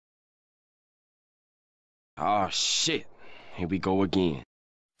Oh shit, here we go again.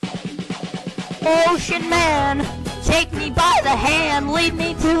 Ocean man, take me by the hand, lead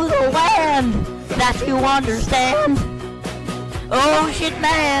me to the land that you understand. Ocean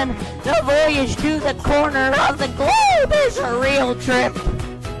man, the voyage to the corner of the globe is a real trip.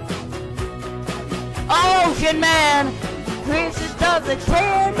 Ocean man, princess of the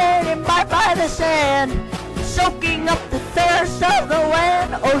tan man, imbibed by the sand, soaking up the thirst of the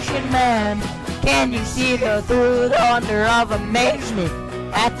land. Ocean man, can you see through the wonder of amazement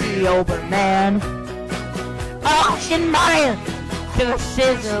at the Oberman? Ocean man, this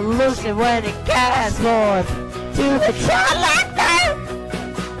is elusive when it casts forth to the childlike man.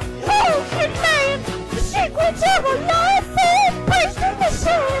 Ocean man, the sequence of a life form placed in the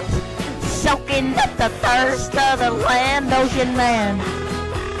sand, soaking up the thirst of the land. Ocean man.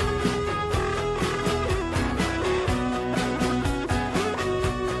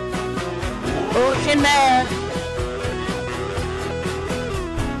 Ocean man.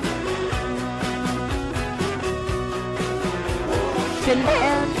 Ocean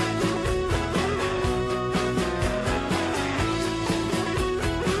man.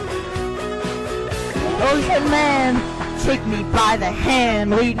 Ocean man, take me by the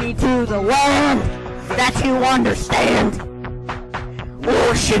hand, lead me to the land that you understand.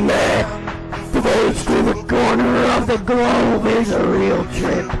 Ocean man, the voyage to the corner of the globe is a real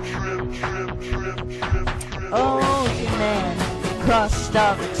trip. Ocean man, crust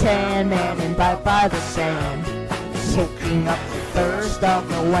of the tan man, imbibed by the sand, soaking up the thirst of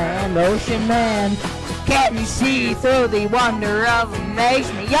the land. Ocean man, can't you see through the wonder of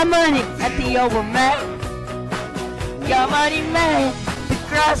amazement? Your money at the Oberman. Your money man, the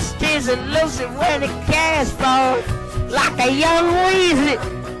crust is elusive when it casts forth like a young weasel.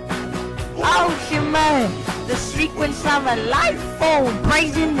 Ocean man, the sequence of a life form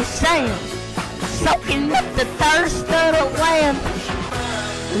praising the sand, soaking up the thirst of the land.